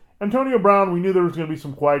week. Antonio Brown, we knew there was going to be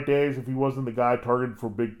some quiet days if he wasn't the guy targeted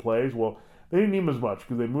for big plays. Well, they didn't need him as much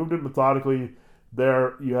because they moved it methodically.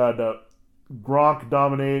 There you had Gronk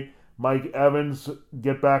dominate, Mike Evans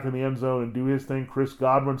get back in the end zone and do his thing. Chris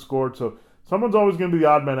Godwin scored. So someone's always going to be the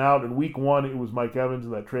odd man out. In week 1, it was Mike Evans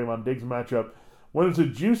in that Trayvon Diggs matchup. When it's a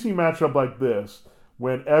juicy matchup like this,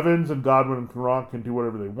 when Evans and Godwin and Gronk can do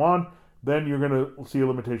whatever they want, then you're going to see a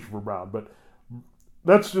limitation for Brown. But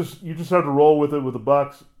you just have to roll with it with the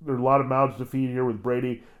Bucs. There's a lot of mouths to feed here with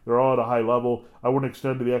Brady. They're all at a high level. I wouldn't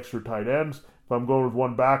extend to the extra tight ends. If I'm going with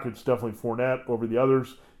one back, it's definitely Fournette over the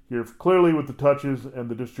others. Here, clearly with the touches and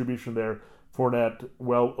the distribution there, Fournette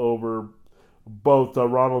well over both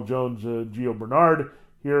Ronald Jones and Gio Bernard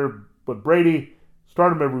here. But Brady,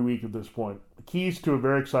 start him every week at this point. The keys to a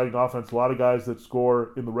very exciting offense. A lot of guys that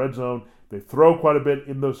score in the red zone. They throw quite a bit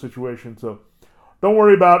in those situations. So don't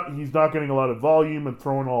worry about he's not getting a lot of volume and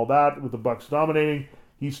throwing all that with the Bucs dominating.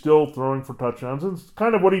 He's still throwing for touchdowns. And it's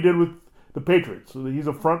kind of what he did with the Patriots. So he's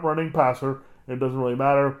a front-running passer. It doesn't really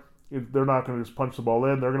matter. They're not going to just punch the ball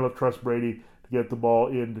in. They're going to trust Brady to get the ball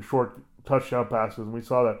into short touchdown passes. And we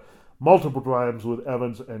saw that multiple times with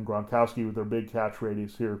Evans and Gronkowski with their big catch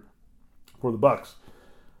radius here for the Bucs.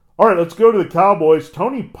 All right, let's go to the Cowboys.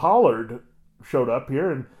 Tony Pollard showed up here,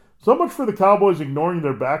 and so much for the Cowboys ignoring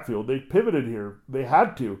their backfield. They pivoted here. They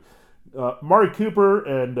had to. Amari Cooper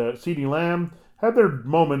and CeeDee Lamb had their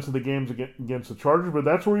moments in the games against the Chargers, but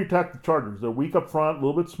that's where you attack the Chargers. They're weak up front, a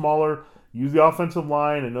little bit smaller. Use the offensive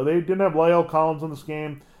line. I know they didn't have La'el Collins in this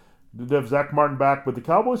game. They did have Zach Martin back, but the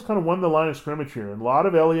Cowboys kind of won the line of scrimmage here. And a lot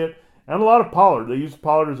of Elliott and a lot of Pollard. They used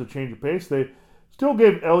Pollard as a change of pace. They Still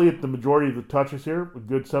gave Elliott the majority of the touches here, a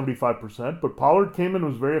good 75%, but Pollard came in and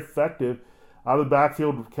was very effective out of the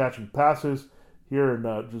backfield with catching passes here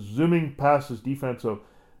and just zooming past his defense. So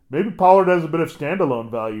maybe Pollard has a bit of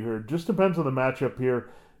standalone value here. It just depends on the matchup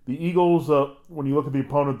here. The Eagles, when you look at the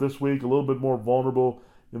opponent this week, a little bit more vulnerable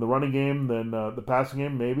in the running game than the passing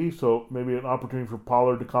game, maybe. So maybe an opportunity for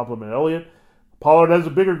Pollard to complement Elliott. Pollard has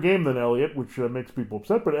a bigger game than Elliott, which makes people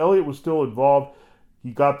upset, but Elliott was still involved. He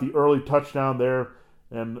got the early touchdown there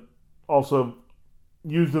and also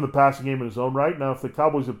used in the passing game in his own right. Now, if the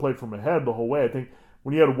Cowboys had played from ahead the whole way, I think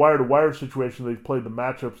when you had a wire-to-wire situation, they've played the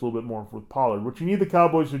matchups a little bit more with Pollard. What you need the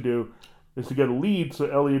Cowboys to do is to get a lead so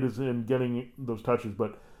Elliott is in getting those touches.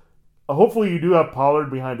 But hopefully you do have Pollard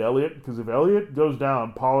behind Elliott, because if Elliott goes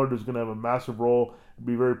down, Pollard is going to have a massive role and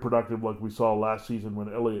be very productive like we saw last season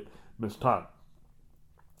when Elliott missed time.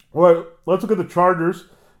 All right, let's look at the Chargers.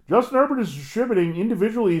 Justin Herbert is distributing.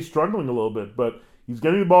 Individually, he's struggling a little bit, but he's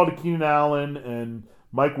getting the ball to Keenan Allen and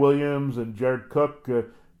Mike Williams and Jared Cook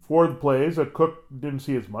for the plays. Cook didn't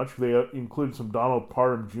see as much. They included some Donald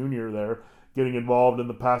Parham Jr. there getting involved in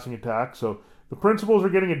the passing attack. So the principals are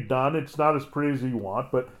getting it done. It's not as pretty as you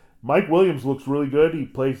want, but Mike Williams looks really good. He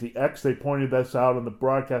plays the X. They pointed this out on the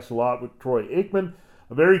broadcast a lot with Troy Aikman.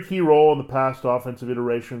 A very key role in the past offensive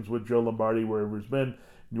iterations with Joe Lombardi, wherever he's been.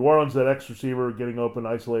 New Orleans, that X receiver getting open,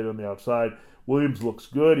 isolated on the outside. Williams looks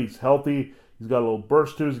good. He's healthy. He's got a little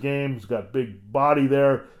burst to his game. He's got big body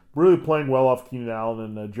there. Really playing well off Keenan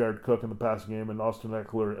Allen and Jared Cook in the passing game, and Austin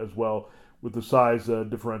Eckler as well with the size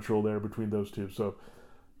differential there between those two. So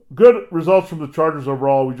good results from the Chargers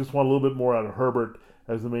overall. We just want a little bit more out of Herbert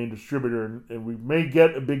as the main distributor, and we may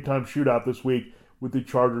get a big-time shootout this week with the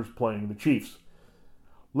Chargers playing the Chiefs.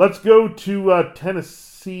 Let's go to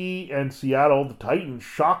Tennessee and Seattle. The Titans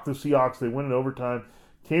shocked the Seahawks. They win in overtime.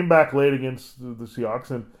 Came back late against the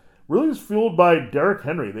Seahawks and really is fueled by Derrick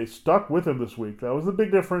Henry. They stuck with him this week. That was the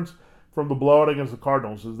big difference from the blowout against the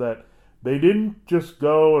Cardinals, is that they didn't just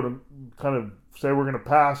go and kind of say we're going to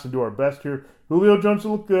pass and do our best here. Julio Jones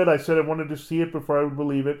looked good. I said I wanted to see it before I would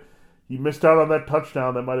believe it. He missed out on that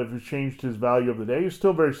touchdown that might have changed his value of the day. He's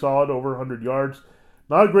still very solid, over 100 yards.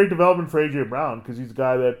 Not a great development for A.J. Brown because he's a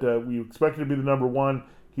guy that we expected to be the number one.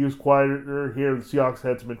 He was quieter here. The Seahawks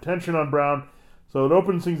had some attention on Brown. So it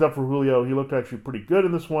opens things up for Julio. He looked actually pretty good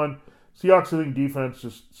in this one. Seahawks, I think, defense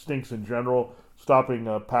just stinks in general, stopping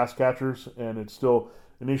pass catchers, and it's still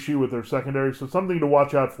an issue with their secondary. So something to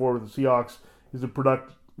watch out for with the Seahawks is a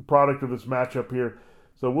product of this matchup here.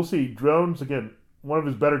 So we'll see. Jones, again, one of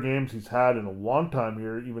his better games he's had in a long time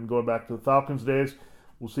here, even going back to the Falcons days.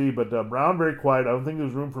 We'll see, but Brown very quiet. I don't think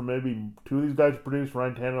there's room for maybe two of these guys to produce.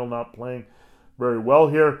 Ryan Tannehill not playing very well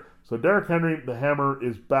here. So Derrick Henry, the hammer,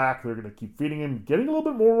 is back. They're going to keep feeding him, getting a little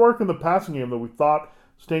bit more work in the passing game that we thought,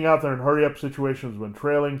 staying out there in hurry-up situations when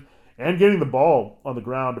trailing, and getting the ball on the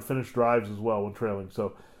ground to finish drives as well when trailing.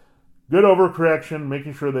 So good overcorrection,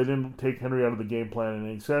 making sure they didn't take Henry out of the game plan in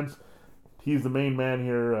any sense. He's the main man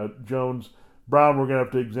here. Jones, Brown, we're going to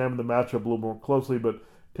have to examine the matchup a little more closely, but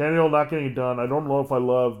Tannehill not getting it done. I don't know if I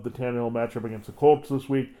love the Tannehill matchup against the Colts this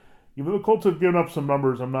week. Even though the Colts have given up some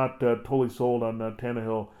numbers, I'm not totally sold on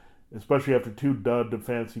Tannehill, especially after two dud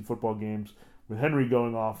fantasy football games with Henry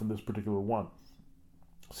going off in this particular one.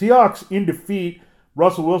 Seahawks in defeat.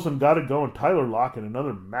 Russell Wilson got it going. Tyler Lockett,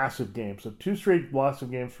 another massive game. So two straight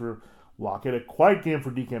massive games for Lockett. A quiet game for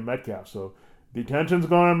DK Metcalf. So the attention's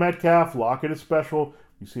going on Metcalf. Lockett is special.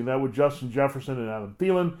 We've seen that with Justin Jefferson and Adam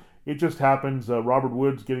Thielen. It just happens. Robert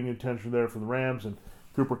Woods getting attention there for the Rams, and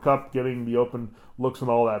Cooper Kupp getting the open looks and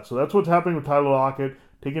all that. So that's what's happening with Tyler Lockett,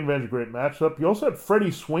 taking advantage of a great matchup. You also had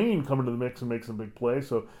Freddie Swain coming to the mix and make some big plays.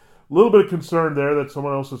 So a little bit of concern there that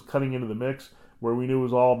someone else is cutting into the mix where we knew it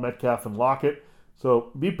was all Metcalf and Lockett.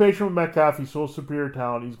 So be patient with Metcalf. He's still superior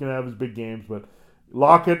talent. He's going to have his big games, but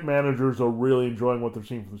Lockett managers are really enjoying what they're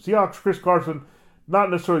seeing from the Seahawks. Chris Carson,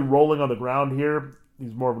 not necessarily rolling on the ground here.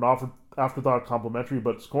 He's more of an afterthought complimentary,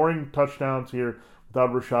 but scoring touchdowns here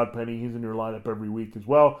without Rashad Penny. He's in your lineup every week as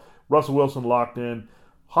well. Russell Wilson locked in.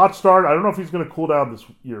 Hot start. I don't know if he's going to cool down this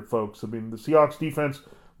year, folks. I mean, the Seahawks defense,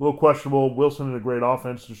 a little questionable. Wilson in a great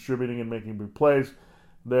offense, distributing and making big plays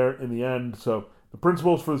there in the end. So the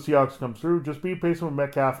principles for the Seahawks come through. Just be patient with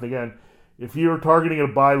Metcalf. And again, if you're targeting a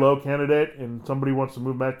buy low candidate and somebody wants to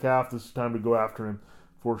move Metcalf, this is time to go after him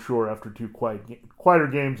for sure after two quieter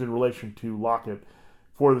games in relation to Lockett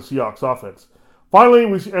for the Seahawks offense. Finally,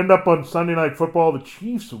 we end up on Sunday Night Football, the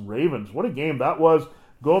Chiefs-Ravens. What a game that was,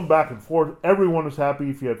 going back and forth. Everyone was happy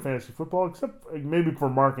if you had fantasy football, except maybe for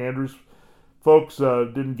Mark Andrews. Folks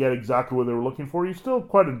didn't get exactly what they were looking for. He's still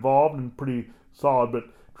quite involved and pretty solid, but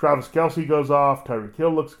Travis Kelce goes off. Tyreek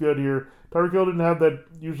Hill looks good here. Tyreek Hill didn't have that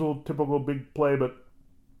usual typical big play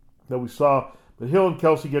that we saw. But Hill and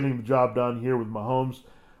Kelce getting the job done here with Mahomes.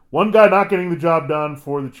 One guy not getting the job done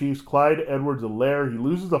for the Chiefs, Clyde Edwards-Helaire. He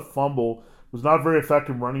loses a fumble. Was not very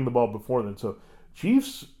effective running the ball before then. So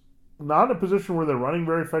Chiefs not in a position where they're running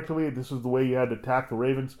very effectively. This is the way you had to attack the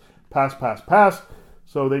Ravens. Pass, pass, pass.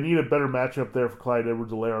 So they need a better matchup there for Clyde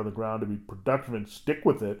Edwards-Helaire on the ground to be productive and stick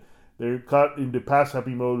with it. They're cut into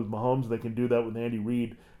pass-happy mode with Mahomes. They can do that with Andy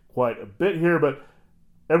Reid quite a bit here. But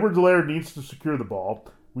Edwards-Helaire needs to secure the ball.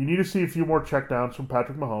 We need to see a few more checkdowns from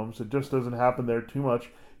Patrick Mahomes. It just doesn't happen there too much.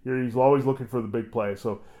 Here he's always looking for the big play.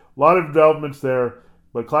 So a lot of developments there.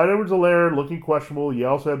 But Clyde Edwards-Helaire looking questionable. You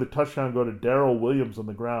also had the touchdown go to Darrell Williams on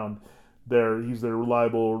the ground there. He's their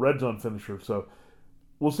reliable red zone finisher. So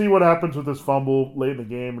we'll see what happens with this fumble late in the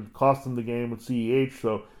game. It cost them the game with CEH.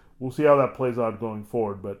 So we'll see how that plays out going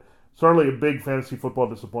forward. But certainly a big fantasy football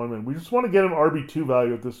disappointment. We just want to get an RB2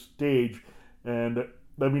 value at this stage. And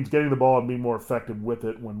that means getting the ball and being more effective with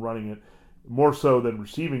it when running it. More so than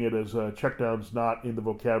receiving it, as checkdown's not in the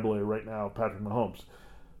vocabulary right now of Patrick Mahomes.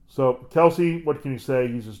 So Kelce, what can you say?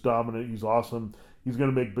 He's just dominant. He's awesome. He's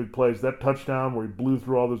going to make big plays. That touchdown where he blew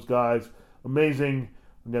through all those guys, amazing.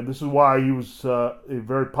 Again, this is why he was a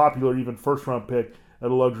very popular, even first-round pick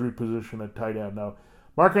at a luxury position at tight end. Now,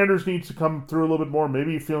 Mark Andrews needs to come through a little bit more.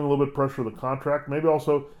 Maybe feeling a little bit pressure of the contract. Maybe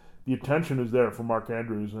also the attention is there for Mark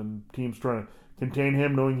Andrews and teams trying to contain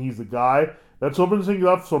him, knowing he's the guy. That's opens things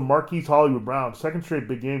up for Marquise Hollywood Brown. Second straight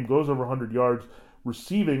big game, goes over 100 yards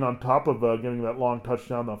receiving on top of getting that long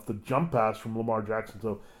touchdown off the jump pass from Lamar Jackson.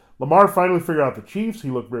 So Lamar finally figured out the Chiefs.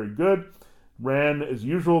 He looked very good. Ran as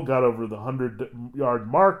usual, got over the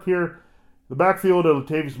 100-yard mark here. The backfield of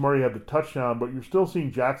Latavius Murray had the touchdown, but you're still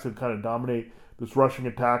seeing Jackson kind of dominate this rushing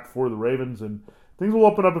attack for the Ravens, and things will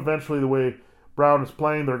open up eventually the way Brown is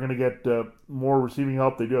playing. They're going to get more receiving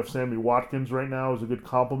help. They do have Sammy Watkins right now as a good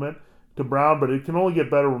complement to Brown, but it can only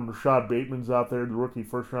get better when Rashad Bateman's out there, the rookie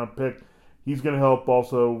first-round pick. He's going to help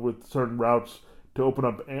also with certain routes to open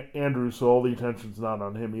up Andrews, so all the attention's not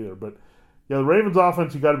on him either. But yeah, the Ravens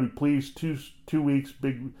offense, you got to be pleased. Two weeks,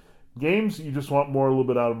 big games. You just want more, a little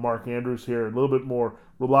bit out of Mark Andrews here, a little bit more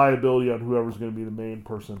reliability on whoever's going to be the main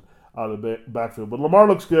person out of the backfield. But Lamar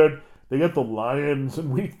looks good. They get the Lions in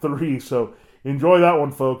week 3, so enjoy that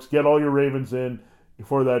one, folks. Get all your Ravens in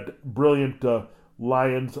for that brilliant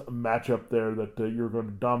Lions matchup there that you're going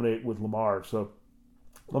to dominate with Lamar. So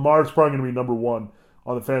Lamar is probably going to be number 1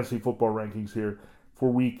 on the fantasy football rankings here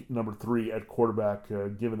for week number 3 at quarterback,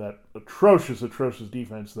 given that atrocious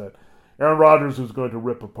defense that Aaron Rodgers is going to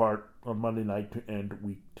rip apart on Monday night to end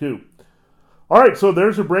week 2. All right, so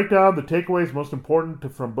there's a breakdown. The takeaways most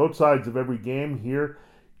important from both sides of every game here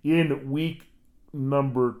in week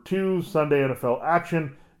number 2, Sunday NFL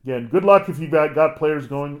action. Again, good luck if you've got players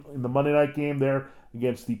going in the Monday night game there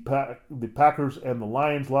against the Packers and the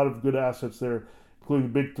Lions. A lot of good assets there,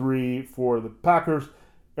 including the big 3 for the Packers.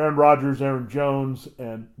 Aaron Rodgers, Aaron Jones,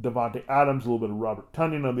 and Devontae Adams. A little bit of Robert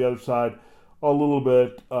Tonyan on the other side. A little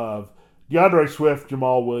bit of DeAndre Swift,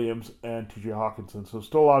 Jamal Williams, and TJ Hawkinson. So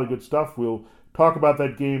still a lot of good stuff. We'll talk about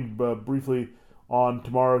that game briefly on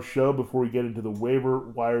tomorrow's show before we get into the waiver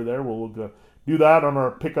wire there. We'll do that on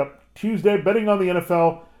our Pickup Tuesday. Betting on the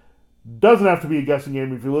NFL doesn't have to be a guessing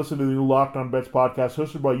game. If you listen to the new Locked On Bets podcast,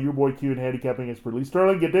 hosted by your boy Q and handicapping expert Lee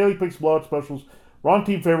Sterling, get daily picks, blowout specials, wrong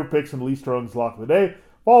team favorite picks, and Lee Sterling's Lock of the Day.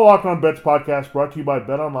 Follow Locked On Bets podcast, brought to you by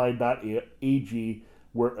betonline.ag,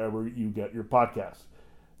 wherever you get your podcasts.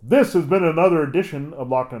 This has been another edition of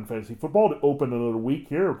Locked On Fantasy Football to open another week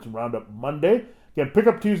here. It's Roundup Monday. Again,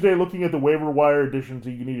 Pickup Tuesday, looking at the waiver wire additions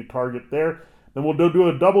that you need to target there. Then we'll do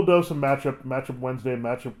a double dose of matchup Wednesday and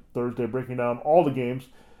matchup Thursday, breaking down all the games,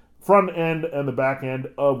 front end and the back end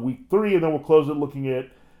of week 3. And then we'll close it looking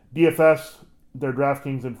at DFS, their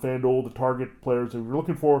DraftKings and FanDuel, the target players that we're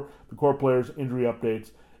looking for, the core players, injury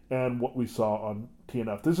updates, and what we saw on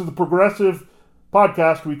TNF. This is the progressive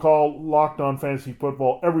podcast we call Locked On Fantasy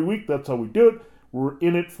Football every week. That's how we do it. We're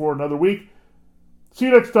in it for another week. See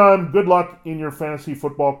you next time. Good luck in your fantasy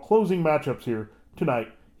football closing matchups here tonight,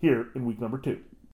 here in week number 2.